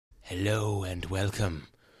Hello and welcome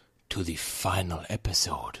to the final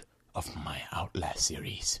episode of my OUTLAST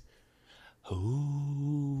series.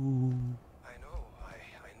 Ooh. I know.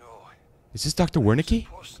 Is this Dr. Wernicke?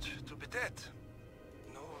 Supposed to be dead.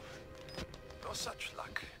 No such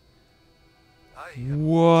luck. I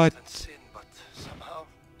What? and sin, but somehow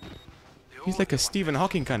the He's like a only Stephen one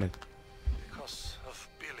Hawking kind of. because of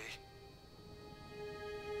Billy.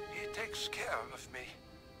 He takes care of me.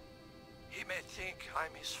 He may think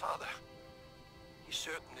I'm his father. He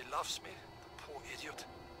certainly loves me, the poor idiot.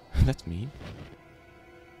 That's mean.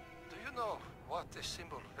 Do you know what this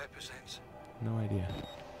symbol represents? No idea.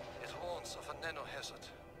 It warns of a nanohazard.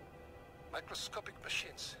 Microscopic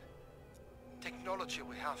machines. Technology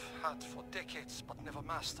we have had for decades but never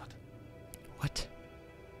mastered. What?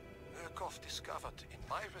 Murkoff discovered in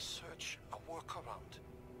my research a workaround.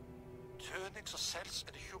 Turning the cells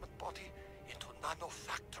in the human body into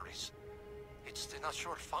nanofactories. It's the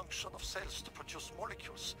natural function of cells to produce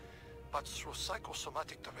molecules, but through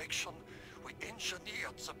psychosomatic direction, we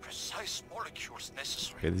engineered the precise molecules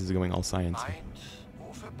necessary. Okay, this is going all science. Mind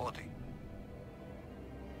over body.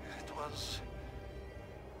 It was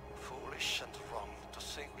foolish and wrong to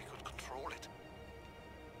think we could control it.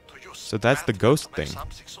 To use So that's the matter ghost to make thing.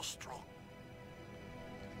 something so strong.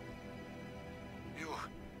 You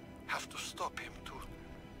have to stop him to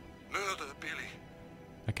murder Billy.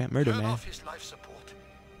 I can't murder, Turn man. off his life support,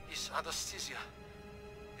 his anesthesia.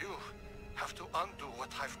 You have to undo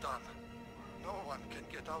what I've done. No one can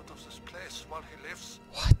get out of this place while he lives.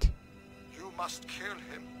 What? You must kill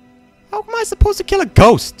him. How am I supposed to kill a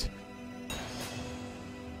ghost?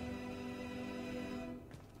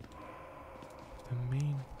 The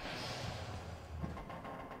main.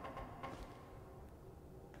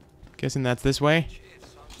 Guessing that's this way?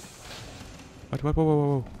 What?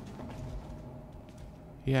 Whoa.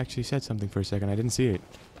 He actually said something for a second. I didn't see it.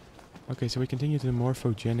 Okay, so we continue to the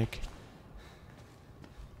morphogenic.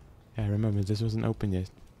 Yeah, remember, this wasn't open yet.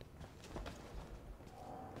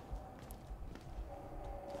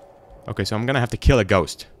 Okay, so I'm gonna have to kill a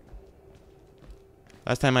ghost.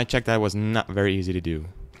 Last time I checked, that was not very easy to do.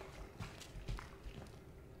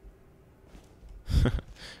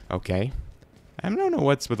 Okay. I don't know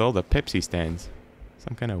what's with all the Pepsi stands.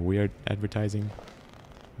 Some kind of weird advertising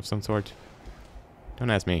of some sort. Don't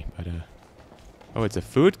ask me, but oh, it's a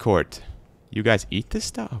food court. You guys eat this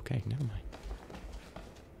stuff? Okay, never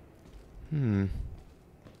mind.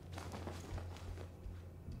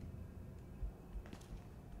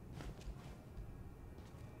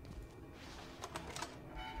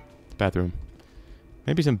 Bathroom.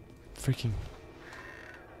 Maybe some freaking...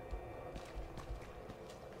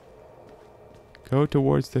 Go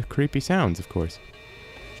towards the creepy sounds, of course.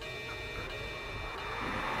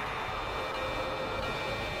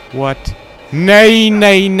 What? Nay.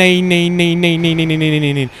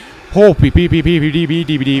 Oh, beep beep beep beep beep beep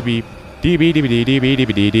beep beep beep.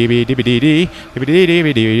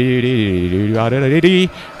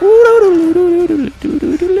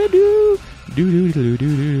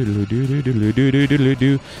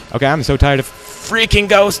 Okay, I'm so tired of freaking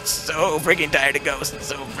ghosts. So freaking tired of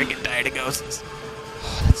ghosts.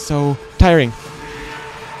 Oh, that's so tiring.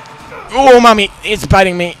 Oh, mommy, it's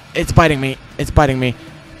biting me.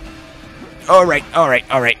 All right.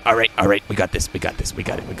 We got this. We got it. We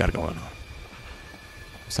got it going on.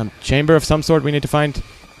 Some chamber of some sort we need to find.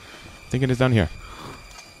 Thinking it's down here.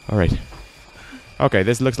 All right. Okay,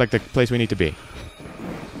 this looks like the place we need to be.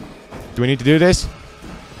 Do we need to do this?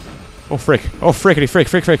 Oh, frick. Oh, frickety frick.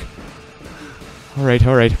 All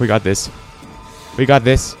right. We got this.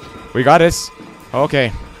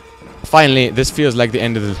 Okay. Finally, this feels like the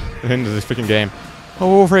end of the freaking game.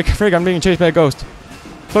 Oh, frick. I'm being chased by a ghost.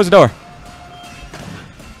 Close the door.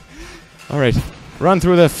 Alright. Run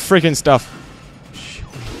through the freaking stuff.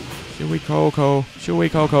 Shui Coco.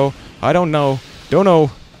 I don't know. Don't know.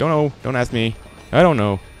 Don't ask me. I don't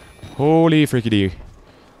know. Holy frickity.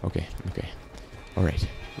 Okay. Alright.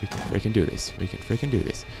 We can freaking do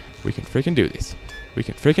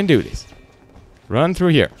this. Run through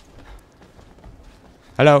here.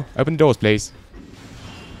 Hello. Open the doors, please.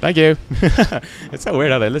 Thank you. It's so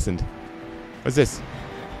weird how they listened. What's this?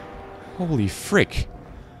 Holy frick.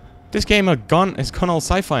 This game has gone all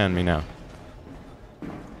sci-fi on me now.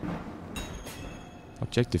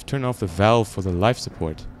 Objective, turn off the valve for the life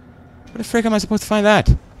support. Where the frick am I supposed to find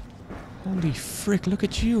that? Holy frick, look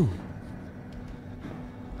at you.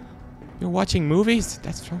 You're watching movies?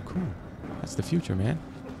 That's so cool. That's the future, man.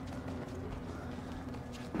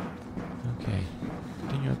 Okay,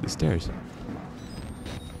 continue up the stairs.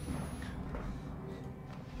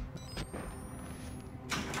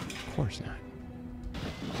 Of course not.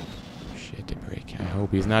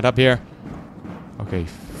 hope he's not up here. Okay,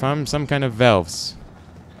 from some kind of valves.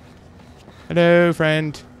 Hello,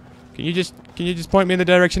 friend. Can you just point me in the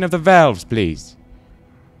direction of the valves, please?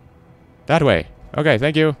 That way. Okay,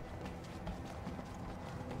 thank you.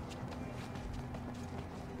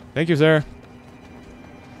 Thank you, sir.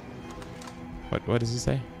 What does it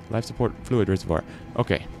say? Life support fluid reservoir.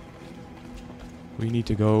 Okay. We need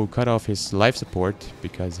to go cut off his life support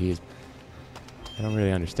because he is... I don't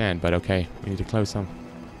really understand, but okay. We need to close some...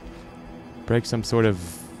 break some sort of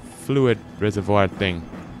fluid reservoir thing.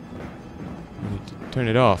 We need to turn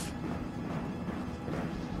it off.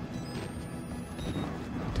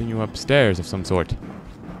 Continue upstairs of some sort.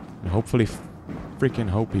 And hopefully... freaking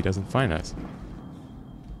hope he doesn't find us.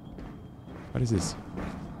 What is this?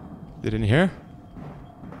 Is it in here?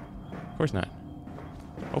 Of course not.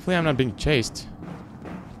 Hopefully I'm not being chased.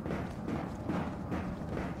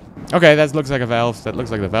 Okay, that looks like a valve. That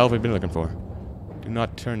looks like the valve we've been looking for. Do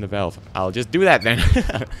not turn the valve. I'll just do that then.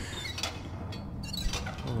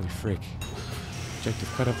 Holy frick.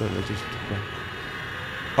 Objective cut off the electricity.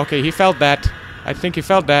 Okay, he felt that. I think he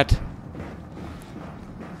felt that.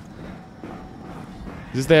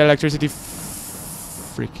 Is this the electricity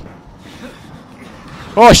freak?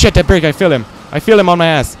 Oh shit, that break, I feel him. I feel him on my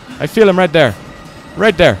ass. I feel him right there.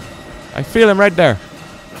 Right there. I feel him right there.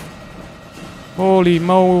 Holy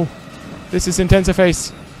mo. This is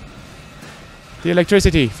Intensiface. The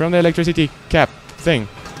electricity from the electricity cap thing.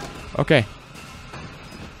 Okay.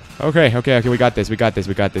 Okay, we got this, we got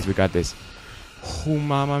this. Oh,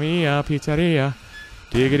 mamma mia, pizzeria.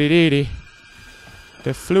 Diggity dee.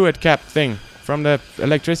 The fluid cap thing from the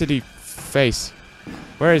electricity face.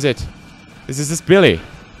 Where is it? Is this Billy?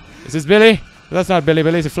 Is this Billy? That's not Billy.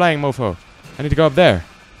 Billy's a flying mofo. I need to go up there.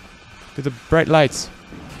 To the bright lights.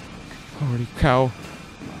 Holy cow.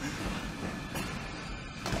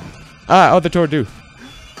 Ah, other door too.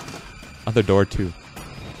 Other door too.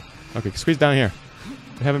 Okay, squeeze down here.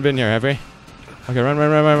 We haven't been here, have we? Okay, run.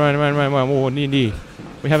 Whoa, knee.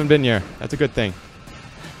 We haven't been here. That's a good thing.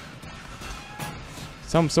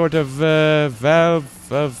 Some sort of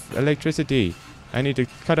valve of electricity. I need to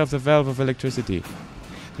cut off the valve of electricity.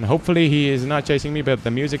 And hopefully he is not chasing me, but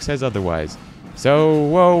the music says otherwise. So,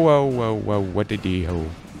 whoa, what did he ho?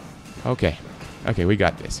 Okay, we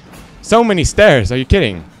got this. So many stairs, are you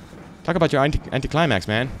kidding? Talk about your anticlimax,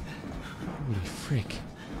 man. Holy frick.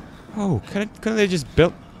 Oh, couldn't they just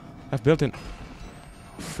have built in...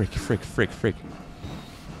 Frick.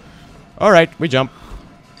 Alright, we jump.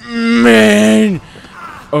 Man!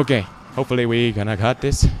 Okay, hopefully we gonna cut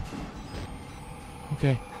this.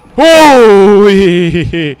 Okay.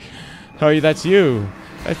 Whoa! Oh, that's you.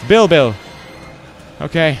 That's Bill.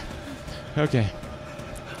 Okay.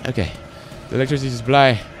 The electricity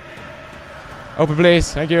supply. Open,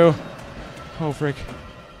 please. Thank you. Oh, frick.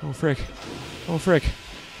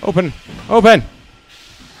 Open.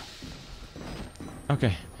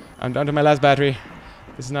 Okay. I'm down to my last battery.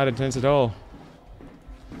 This is not intense at all.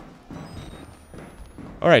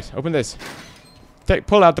 Alright, open this.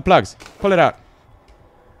 Pull out the plugs. Pull it out.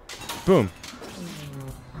 Boom.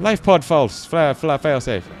 Life pod false. Fail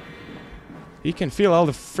safe. He can feel all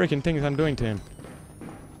the freaking things I'm doing to him.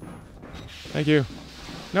 Thank you.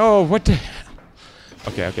 No, what the...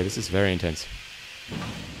 Okay, this is very intense.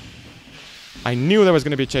 I knew there was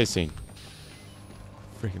going to be a chase scene.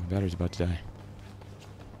 Freaking battery's about to die.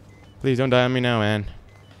 Please don't die on me now, man.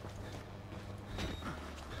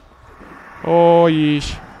 Oh,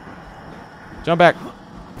 yeesh. Jump back.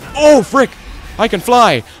 Oh, frick! I can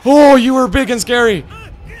fly! Oh, you were big and scary!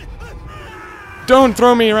 Don't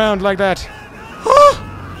throw me around like that!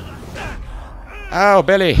 Ow,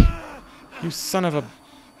 Billy! You son of a...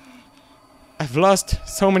 I've lost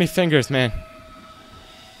so many fingers, man.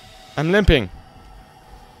 I'm limping.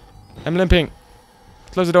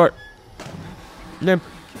 Close the door. Limp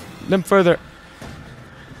further.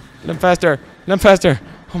 Limp faster.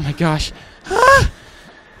 Oh my gosh. Ah!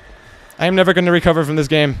 I am never going to recover from this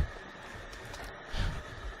game.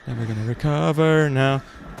 Never going to recover now.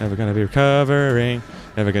 Never going to be recovering.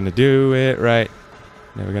 Never going to do it right.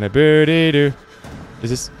 Never going to booty-doo. Is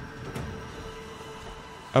this...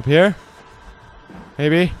 up here?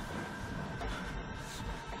 Maybe?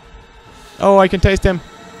 Oh, I can taste him.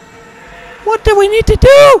 What do we need to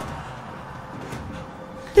do?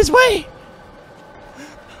 This way.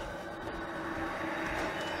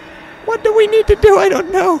 What do we need to do? I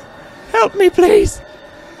don't know. Help me, please.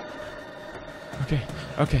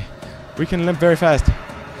 Okay. We can limp very fast.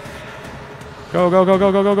 Go.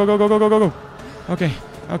 Okay.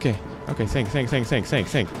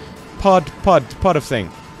 Think. Pod of thing.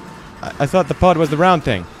 I thought the pod was the round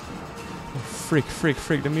thing. Oh, freak, freak,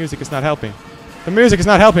 freak. The music is not helping. The music is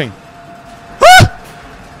not helping. Ah!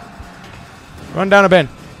 Run down a bin.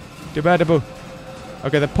 Too bad, boo.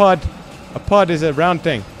 Okay, the pod. A pod is a round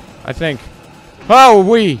thing, I think.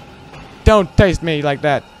 Oh, don't taste me like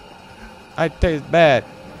that. I taste bad.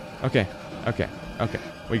 Okay, okay, okay.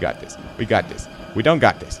 We got this. We got this. We don't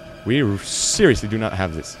got this. We seriously do not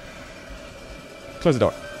have this. Close the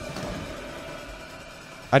door.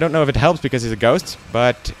 I don't know if it helps because he's a ghost,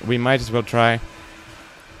 but we might as well try.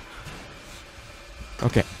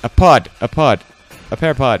 Okay, a pod, a pod, a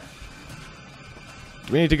pear pod.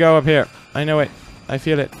 We need to go up here. I know it. I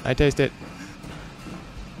feel it. I taste it.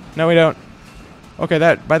 No, we don't. Okay,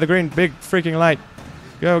 that by the green big freaking light.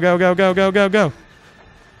 Go, go, go, go, go, go, go.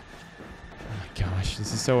 Oh my gosh,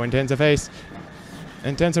 this is so intense a face.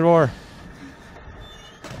 Intense a roar.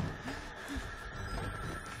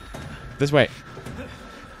 This way.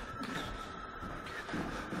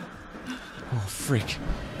 Oh, freak.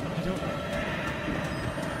 I don't...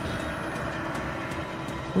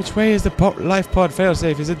 Which way is the life pod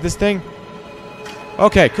failsafe? Is it this thing?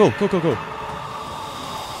 Okay, cool, cool, cool, cool.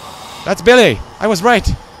 That's Billy! I was right!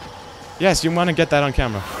 Yes, you want to get that on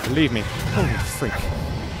camera. Believe me. Holy freak.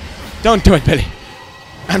 Don't do it, Billy!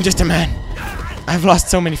 I'm just a man. I've lost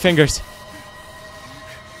so many fingers.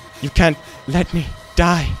 You can't let me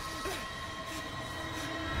die.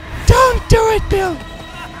 Don't do it, Bill!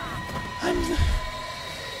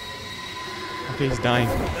 Okay, he's dying.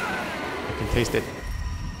 I can taste it.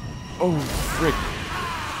 Oh, frick.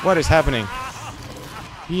 What is happening?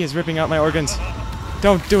 He is ripping out my organs.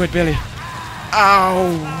 Don't do it, Billy.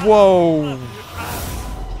 Ow! Whoa!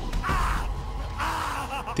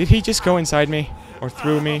 Did he just go inside me? Or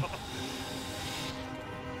through me?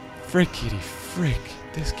 Frickity frick.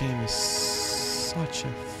 This game is such a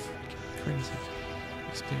freaking crazy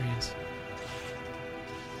experience.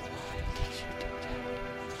 Why did you do that?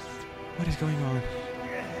 What is going on?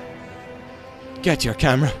 Get your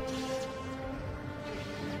camera.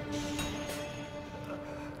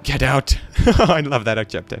 Get out. I love that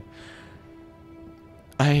objective.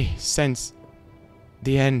 I sense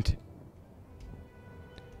the end.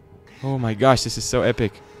 Oh my gosh, this is so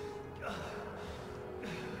epic.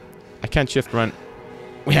 I can't shift run.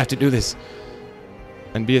 We have to do this.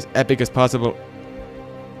 And be as epic as possible.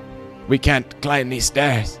 We can't climb these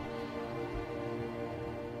stairs.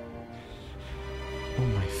 Oh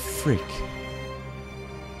my freak.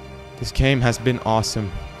 This game has been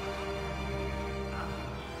awesome.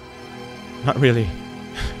 Not really.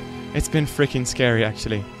 It's been freaking scary,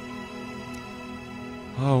 actually.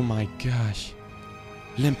 Oh my gosh.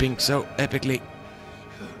 Limping so epically.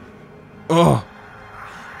 Oh!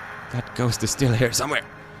 That ghost is still here somewhere.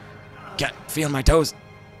 Can't feel my toes.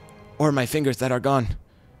 Or my fingers that are gone.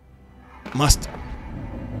 Must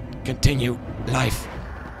continue life.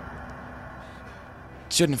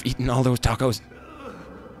 Shouldn't have eaten all those tacos.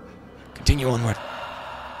 Continue onward.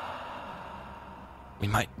 We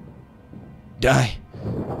might die.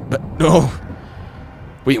 But no.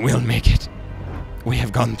 We will make it. We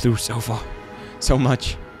have gone through so far. So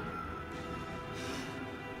much.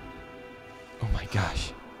 Oh my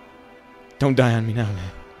gosh. Don't die on me now,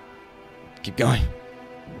 man. Keep going.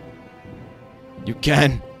 You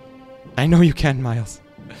can. I know you can, Miles.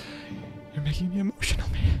 You're making me emotional,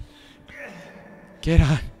 man. Get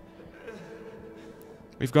on.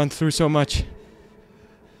 We've gone through so much.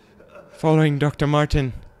 Following Dr.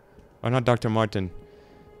 Martin. Or not Dr. Martin.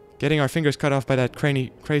 Getting our fingers cut off by that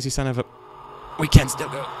crazy son of a... We can still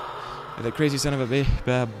go. By that crazy son of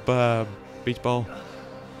a beach ball.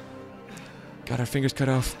 Got our fingers cut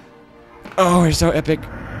off. Oh, we're so epic.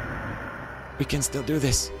 We can still do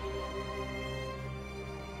this.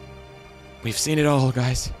 We've seen it all,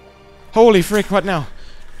 guys. Holy frick, what now?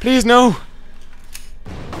 Please, no!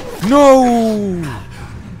 No!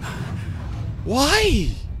 Why?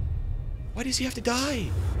 Why does he have to die?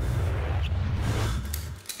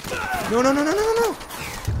 No, no, no, no, no, no, no!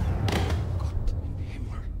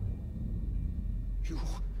 Himmel. You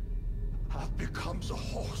have become the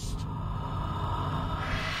host.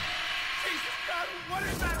 Jesus God, what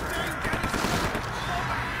is that thing?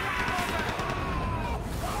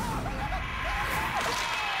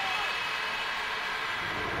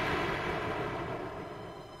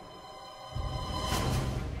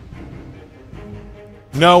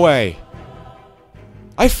 No way!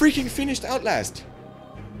 I freaking finished Outlast!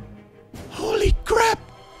 Holy crap!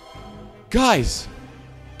 Guys,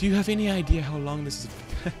 do you have any idea how long this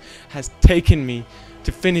has taken me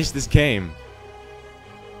to finish this game?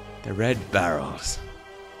 The Red Barrels.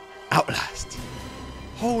 Outlast.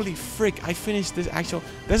 Holy frick, I finished this actual...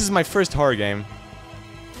 This is my first horror game.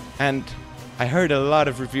 And I heard a lot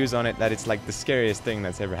of reviews on it that it's like the scariest thing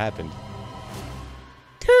that's ever happened.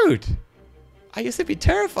 Dude! I used to be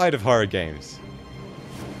terrified of horror games.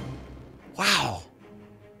 Wow!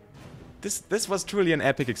 This was truly an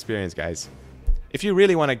epic experience, guys. If you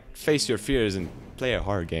really want to face your fears and play a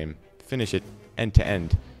horror game, finish it end to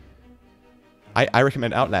end, I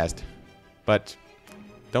recommend Outlast. But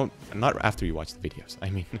not after you watch the videos.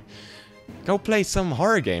 I mean, go play some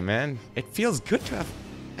horror game, man. It feels good to have.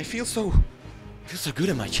 I feel so good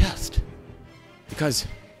in my chest because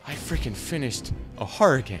I freaking finished a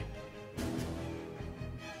horror game.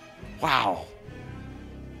 Wow.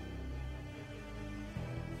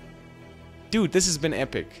 Dude, this has been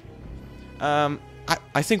epic. I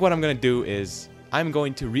think what I'm gonna do is I'm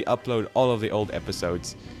going to re-upload all of the old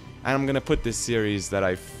episodes, and I'm gonna put this series that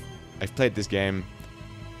I've played this game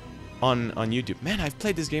on YouTube. Man, I've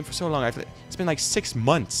played this game for so long. It's been like 6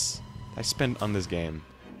 months I spent on this game.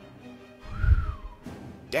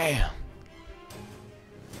 Damn.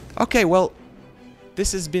 Okay, well,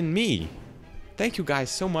 this has been me. Thank you guys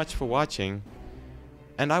so much for watching,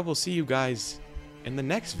 and I will see you guys in the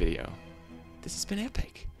next video. This has been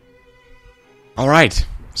epic. Alright,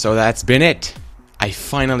 so that's been it. I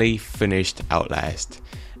finally finished Outlast.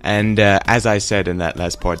 And as I said in that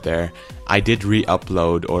last part there, I did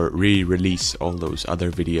re-upload or re-release all those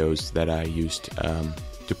other videos that I used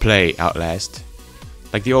to play Outlast.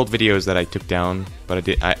 Like the old videos that I took down, but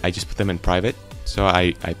I just put them in private, so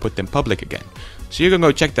I put them public again. So you can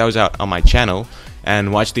go check those out on my channel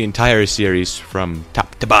and watch the entire series from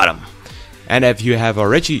top to bottom. And if you have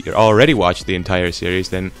already watched the entire series,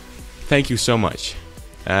 then thank you so much.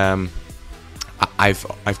 I've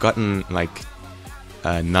gotten like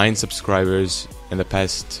 9 subscribers in the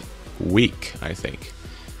past week, I think,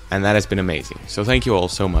 and that has been amazing. So thank you all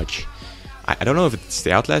so much. I don't know if it's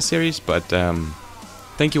the Outlast series, but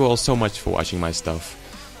thank you all so much for watching my stuff.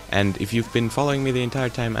 And if you've been following me the entire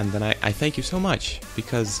time, and then I thank you so much,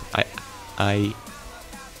 because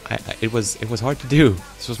it was hard to do.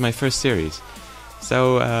 This was my first series,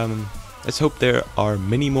 so let's hope there are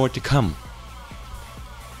many more to come.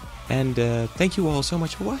 And thank you all so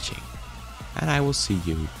much for watching, and I will see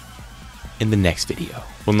you in the next video.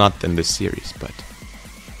 Well, not in this series, but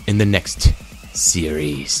in the next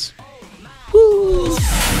series. Woo!